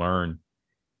I do learn,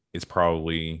 it's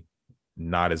probably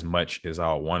not as much as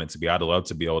I want it to be. I'd love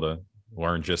to be able to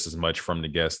learn just as much from the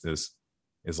guests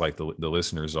as like the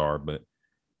listeners are. But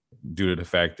due to the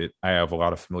fact that I have a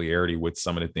lot of familiarity with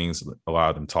some of the things that a lot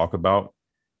of them talk about,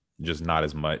 just not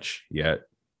as much yet.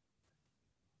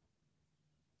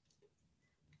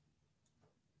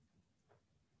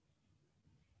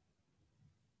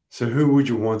 So who would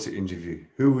you want to interview?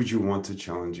 Who would you want to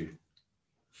challenge you?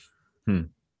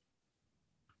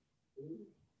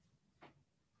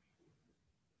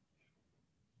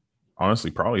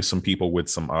 honestly, probably some people with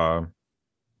some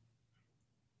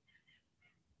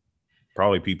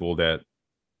probably people that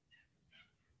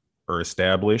are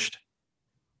established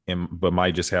and but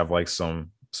might just have like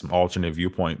some alternate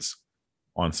viewpoints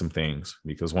on some things.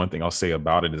 Because one thing I'll say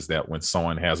about it is that when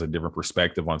someone has a different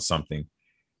perspective on something,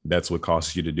 that's what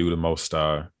causes you to do the most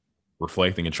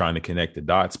reflecting and trying to connect the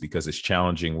dots, because it's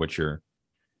challenging what your,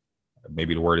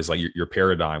 maybe the word is like your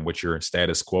paradigm, what your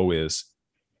status quo is.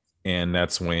 And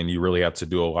that's when you really have to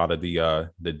do a lot of the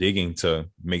digging to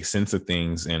make sense of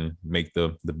things and make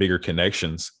the bigger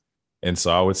connections. And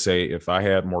so I would say if I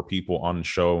had more people on the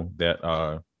show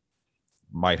that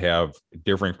might have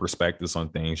different perspectives on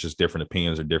things, just different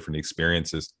opinions or different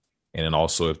experiences, and then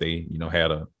also if they, you know,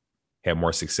 had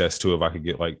more success too, if I could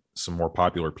get like some more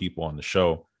popular people on the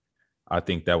show, I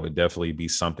think that would definitely be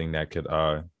something that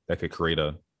could create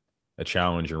a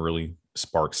challenge and really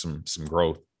spark some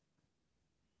growth.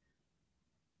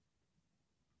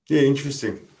 Yeah,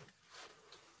 interesting.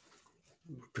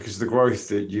 Because the growth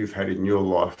that you've had in your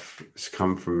life has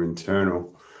come from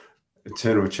internal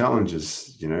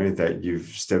challenges, you know, that you've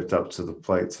stepped up to the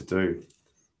plate to do.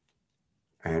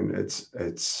 And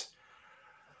it's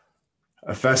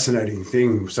a fascinating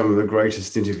thing. Some of the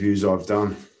greatest interviews I've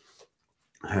done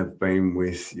have been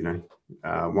with, you know,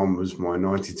 one was my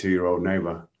 92-year-old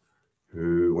neighbor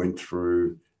who went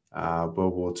through World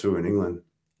War II in England,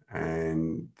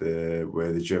 and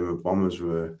where the German bombers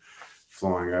were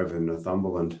flying over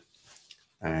Northumberland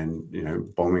and, you know,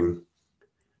 bombing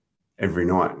every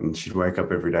night. And she'd wake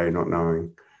up every day not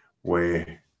knowing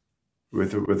whether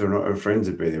or not her friends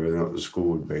would be there, whether or not the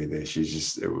school would be there.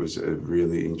 It was a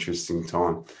really interesting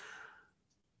time.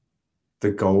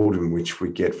 The gold in which we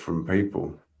get from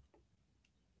people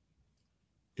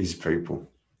is people.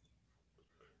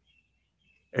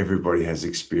 Everybody has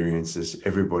experiences.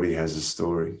 Everybody has a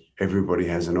story. Everybody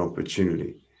has an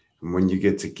opportunity. And when you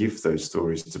get to give those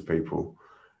stories to people,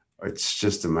 it's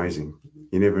just amazing.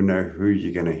 You never know who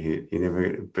you're going to hit.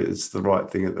 But it's the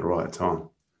right thing at the right time.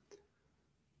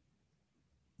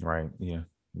 Right. Yeah.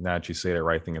 Now that you say the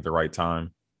right thing at the right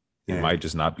time, Yeah. it might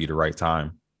just not be the right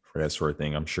time for that sort of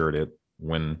thing. I'm sure that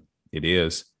when it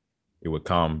is, it would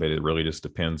come, but it really just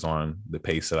depends on the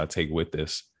pace that I take with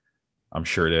this. I'm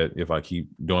sure that if I keep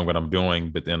doing what I'm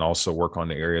doing, but then also work on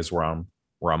the areas where I'm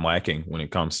lacking when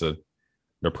it comes to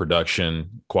the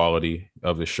production quality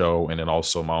of the show, and then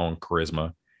also my own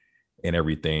charisma and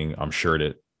everything, I'm sure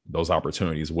that those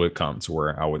opportunities would come to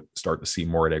where I would start to see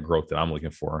more of that growth that I'm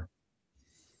looking for.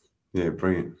 Yeah,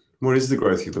 brilliant. What is the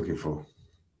growth you're looking for?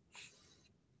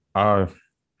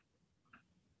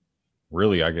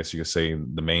 Really, I guess you could say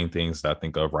the main things that I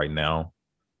think of right now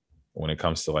when it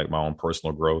comes to like my own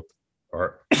personal growth,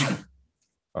 or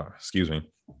excuse me,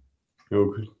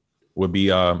 Okay. would be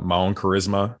my own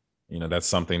charisma. You know, that's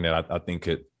something that I think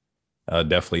could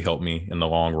definitely help me in the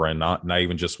long run, not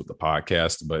even just with the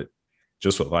podcast, but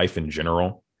just with life in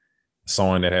general.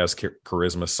 Someone that has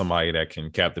charisma, somebody that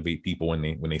can captivate people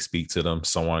when they speak to them,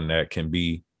 someone that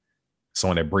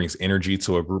brings energy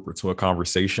to a group or to a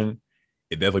conversation.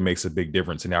 It definitely makes a big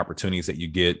difference in the opportunities that you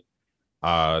get,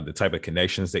 the type of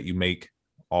connections that you make,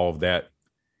 all of that,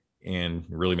 and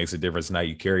really makes a difference in how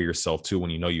you carry yourself too when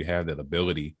you know you have that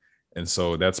ability. And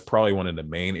so that's probably one of the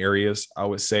main areas I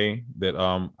would say that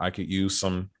I could use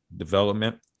some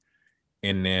development.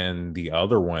 And then the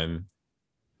other one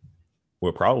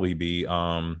would probably be the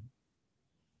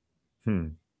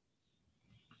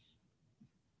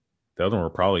other one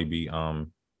would probably be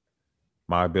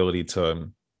my ability to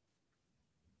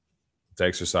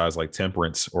exercise like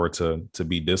temperance, or to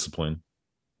be disciplined.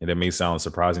 And it may sound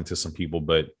surprising to some people,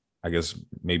 but I guess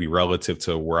maybe relative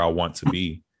to where I want to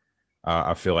be,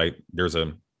 I feel like there's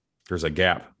a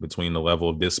gap between the level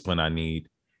of discipline I need,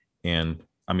 and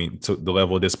I mean, to the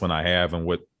level of discipline I have and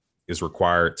what is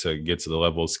required to get to the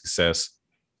level of success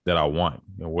that I want.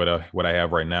 You know, what I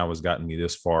have right now has gotten me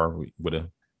this far with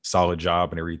a solid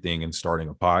job and everything, and starting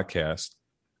a podcast,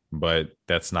 but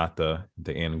that's not the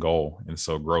end goal. And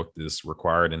so growth is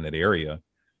required in that area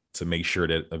to make sure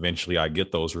that eventually I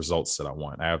get those results that I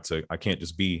want. I can't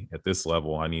just be at this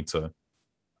level. I need to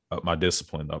up my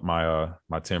discipline, up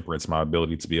my temperance, my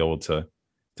ability to be able to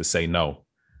say no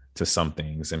to some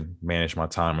things and manage my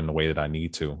time in the way that I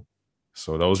need to.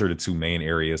 So those are the two main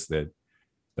areas that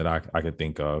I could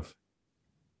think of.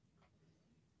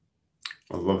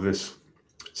 I love this.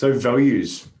 So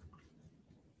values.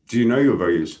 Do you know your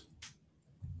values?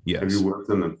 Yes. Have you worked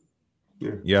on them?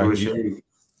 Yeah.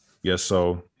 Yeah.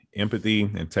 So empathy,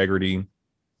 integrity,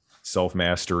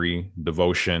 self-mastery,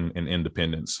 devotion, and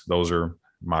independence. Those are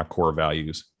my core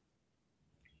values.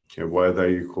 Okay, why are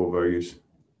they your core values?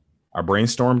 I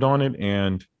brainstormed on it,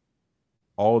 and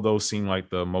all of those seem like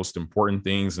the most important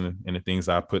things and the things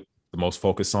I put the most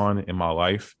focus on in my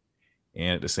life.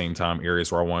 And at the same time,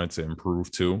 areas where I wanted to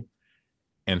improve too.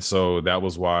 And so that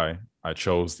was why I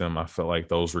chose them. I felt like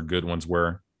those were good ones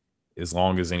where, as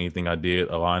long as anything I did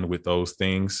aligned with those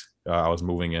things, I was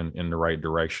moving in the right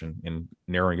direction, and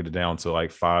narrowing it down to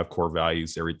like 5 core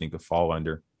values, everything could fall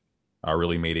under. I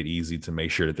really made it easy to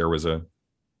make sure that there was a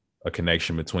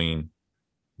connection between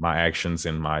my actions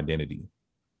and my identity.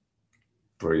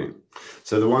 Brilliant.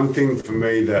 So the one thing for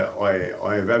me that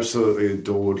I have absolutely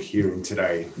adored hearing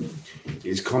today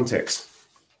is context.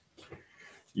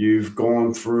 You've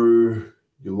gone through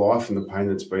your life and the pain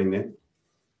that's been there.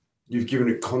 You've given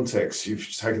it context.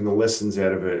 You've taken the lessons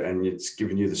out of it, and it's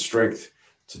given you the strength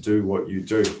to do what you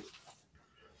do.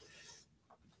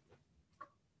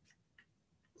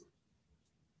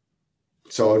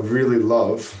 So I'd really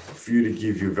love for you to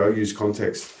give your values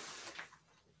context.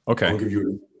 Okay. I'll give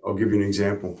you an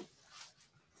example.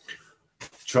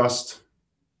 Trust,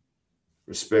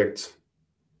 respect,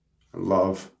 and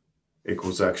love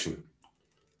equals action.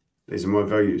 These are my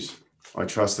values. I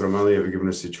trust that I'm only ever given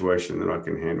a situation that I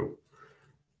can handle.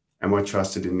 Am I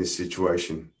trusted in this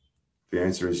situation? If the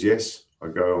answer is yes, I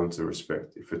go on to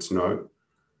respect. If it's no,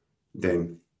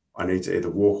 then I need to either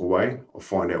walk away or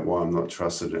find out why I'm not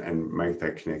trusted and make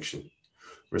that connection.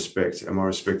 Respect. Am I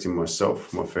respecting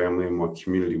myself, my family, and my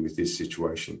community with this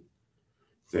situation?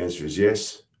 If the answer is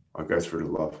yes, I go through to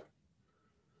love.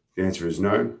 If the answer is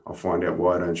no, I'll find out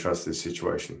why I don't trust this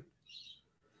situation.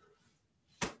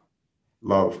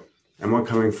 Love. Am I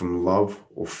coming from love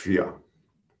or fear?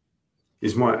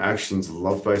 Is my actions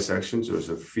love-based actions, or is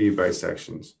it fear-based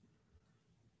actions?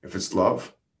 If it's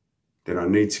love, then I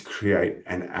need to create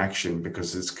an action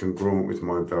because it's congruent with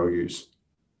my values.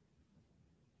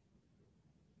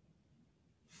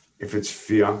 If it's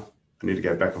fear, I need to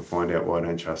go back and find out why I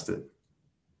don't trust it.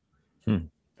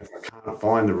 If I can't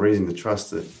find the reason to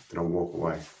trust it, then I'll walk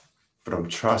away. But I'm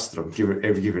trusted. I'm given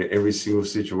every single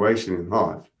situation in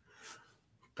life.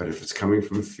 But if it's coming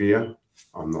from fear,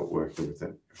 I'm not working with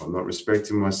it. If I'm not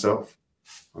respecting myself,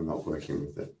 I'm not working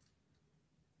with it.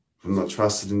 If I'm not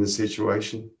trusted in the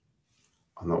situation,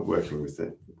 I'm not working with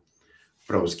it.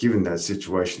 But I was given that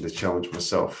situation to challenge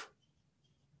myself.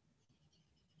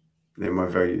 They're my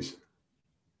values.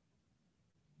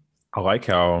 I like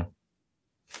how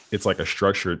it's like a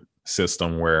structured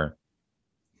system where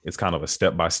it's kind of a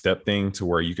step-by-step thing to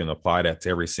where you can apply that to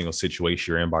every single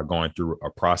situation you're in by going through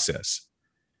a process.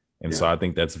 And so I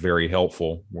think that's very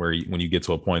helpful where when you get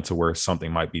to a point to where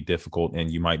something might be difficult and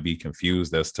you might be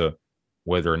confused as to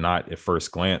whether or not at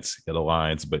first glance it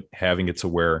aligns, but having it to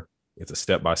where it's a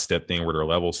step-by-step thing where there are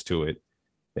levels to it,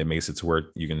 it makes it to where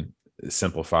you can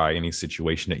simplify any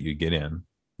situation that you get in.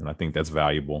 And I think that's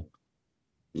valuable.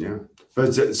 Yeah.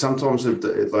 But sometimes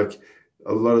like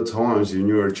a lot of times when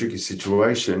you're in a tricky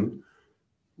situation,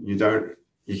 you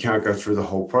can't go through the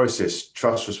whole process.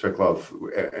 Trust, respect, love,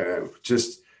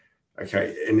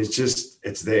 okay. And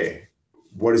it's there.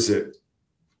 What is it?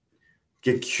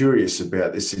 Get curious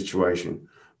about this situation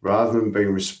rather than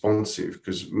being responsive,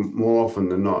 because more often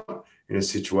than not in a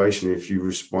situation, if you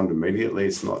respond immediately,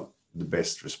 it's not the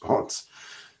best response.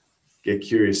 Get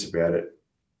curious about it.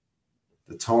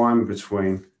 The time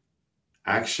between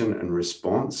action and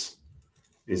response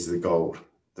is the gold.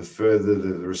 The further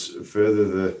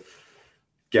the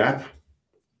gap,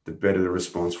 the better the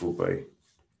response will be.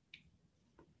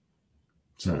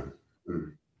 So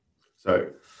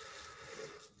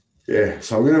yeah.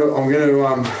 So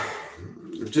I'm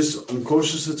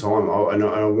cautious of time.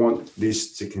 I want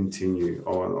this to continue.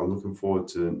 I'm looking forward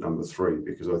to number 3,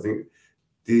 because I think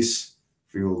this,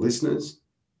 for your listeners,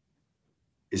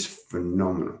 is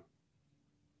phenomenal.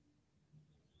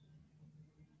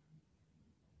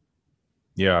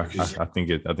 Yeah, I think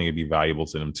it'd be valuable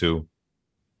to them too.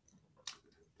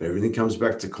 Everything comes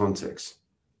back to context.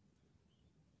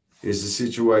 Here's the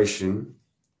situation.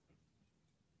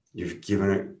 You've given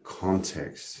it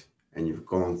context and you've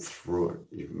gone through it.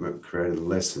 You've created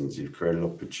lessons. You've created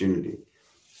opportunity.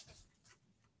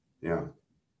 Yeah.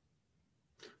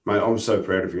 Mate, I'm so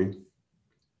proud of you.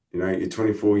 You know, you're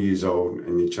 24 years old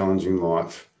and you're challenging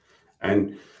life,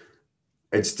 and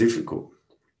it's difficult.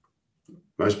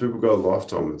 Most people go a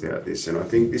lifetime without this. And I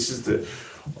think this is the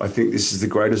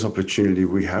greatest opportunity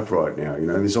we have right now. You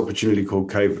know, this opportunity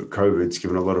called COVID's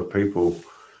given a lot of people,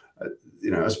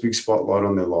 a big spotlight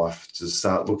on their life to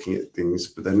start looking at things,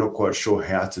 but they're not quite sure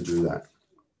how to do that.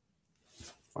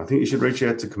 I think you should reach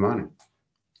out to Kimani.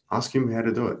 Ask him how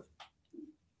to do it.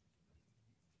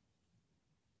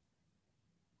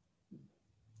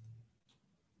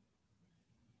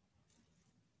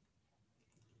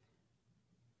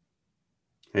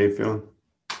 How you feeling?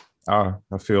 I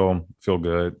feel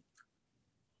good.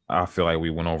 I feel like we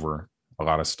went over a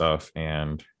lot of stuff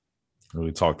and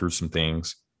really talked through some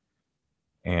things,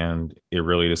 and it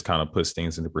really just kind of puts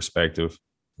things into perspective,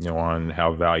 on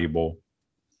how valuable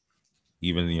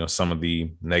even some of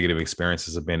the negative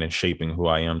experiences have been in shaping who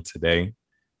I am today.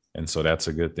 And so that's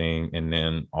a good thing. And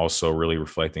then also really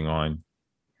reflecting on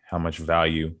how much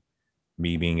value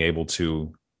me being able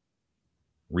to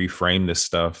reframe this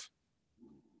stuff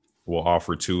will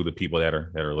offer to the people that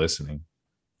are listening.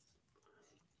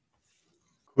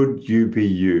 Could you be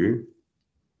you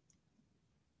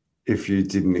if you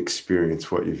didn't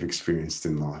experience what you've experienced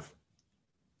in life?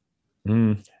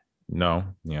 Mm, no,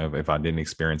 if I didn't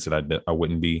experience it, I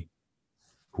wouldn't be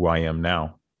who I am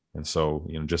now. And so,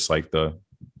 just like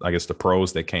I guess the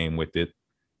pros that came with it,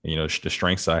 the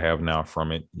strengths I have now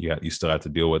from it, you still have to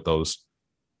deal with those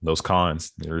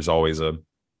cons. There's always a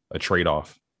trade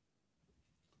off.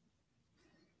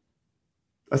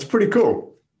 That's pretty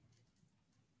cool.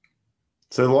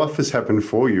 So life has happened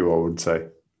for you, I would say,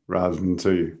 rather than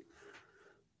to you.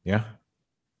 Yeah,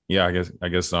 yeah. I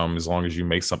guess as long as you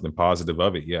make something positive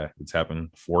of it, yeah, it's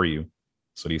happened for you.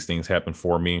 So these things happened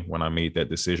for me when I made that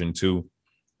decision to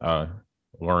uh,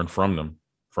 learn from them,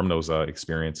 from those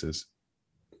experiences.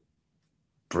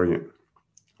 Brilliant.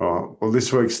 All right. Well,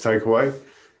 this week's takeaway,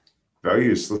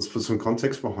 values. Let's put some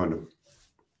context behind them.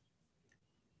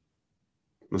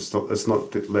 Let's not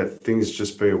let things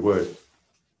just be a word.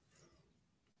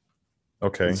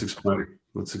 Okay.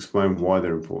 Let's explain why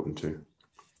they're important too.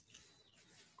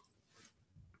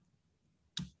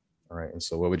 All right. And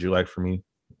so what would you like for me?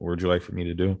 What would you like for me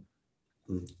to do?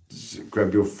 Just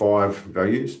grab your 5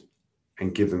 values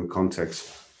and give them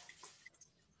context.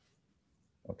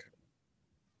 Okay.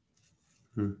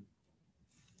 Do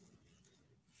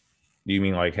you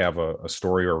mean like have a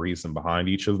story or reason behind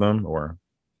each of them, or?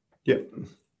 Yep.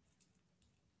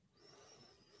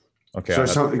 Okay. So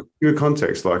something, give a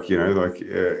context, like,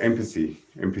 empathy.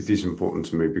 Empathy is important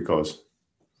to me because.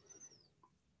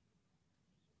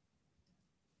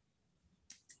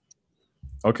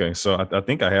 Okay. So I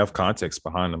think I have context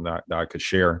behind them that I could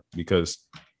share, because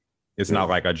it's not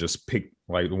like I just picked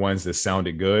like the ones that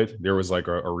sounded good. There was like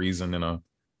a reason and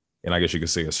I guess you could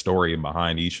say a story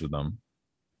behind each of them.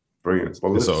 Brilliant.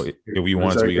 Well, So if we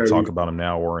want to, we could talk about them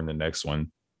now or in the next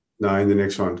one. No, in the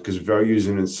next one, because values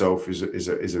in itself is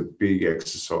a big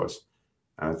exercise.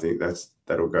 And I think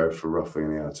that'll go for roughly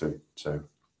an hour too. So.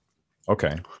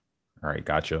 Okay. All right.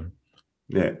 Gotcha.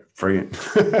 Yeah, brilliant.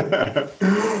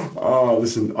 Oh,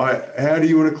 listen, how do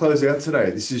you want to close out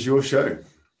today? This is your show.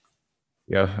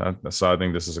 Yeah. So I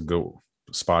think this is a good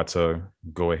spot to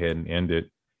go ahead and end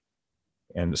it.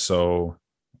 And so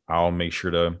I'll make sure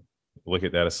to look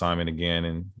at that assignment again.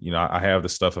 And, I have the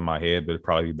stuff in my head, but it'd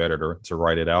probably be better to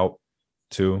write it out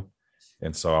too.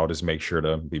 And so I'll just make sure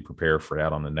to be prepared for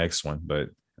that on the next one. But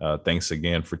thanks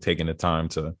again for taking the time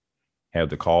to have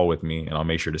the call with me. And I'll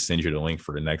make sure to send you the link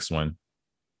for the next one.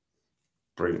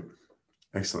 Brilliant.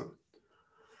 Excellent.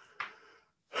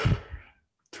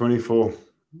 24.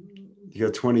 You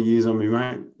got 20 years on me,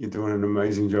 mate. You're doing an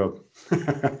amazing job.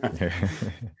 Yeah,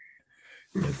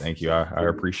 thank you. I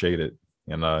appreciate it.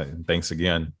 And thanks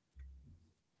again.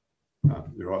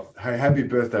 You're right. Hey, happy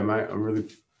birthday, mate. I'm really,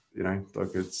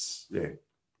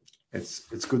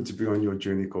 it's good to be on your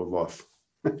journey called life.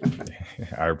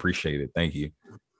 I appreciate it. Thank you.